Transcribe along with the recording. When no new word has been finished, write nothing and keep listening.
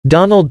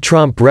Donald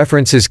Trump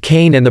references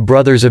Kane and the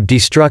Brothers of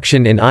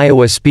Destruction in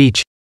Iowa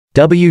speech.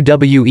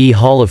 WWE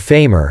Hall of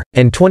Famer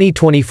and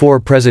 2024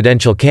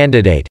 presidential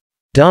candidate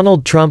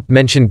Donald Trump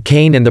mentioned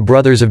Kane and the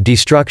Brothers of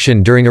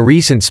Destruction during a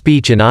recent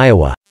speech in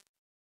Iowa.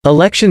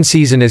 Election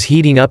season is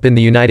heating up in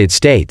the United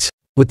States,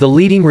 with the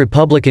leading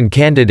Republican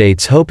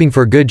candidates hoping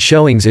for good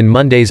showings in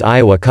Monday's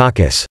Iowa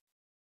caucus.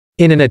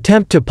 In an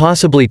attempt to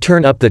possibly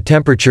turn up the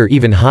temperature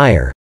even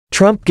higher,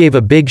 Trump gave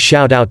a big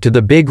shout-out to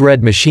the Big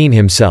Red Machine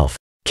himself,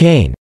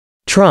 Kane.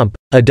 Trump,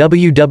 a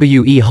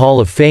WWE Hall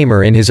of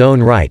Famer in his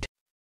own right,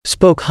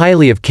 spoke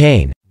highly of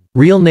Kane,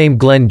 real name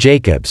Glenn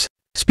Jacobs,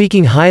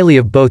 speaking highly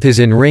of both his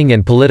in-ring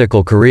and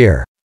political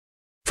career.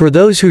 For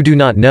those who do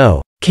not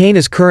know, Kane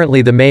is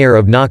currently the mayor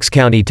of Knox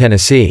County,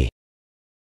 Tennessee.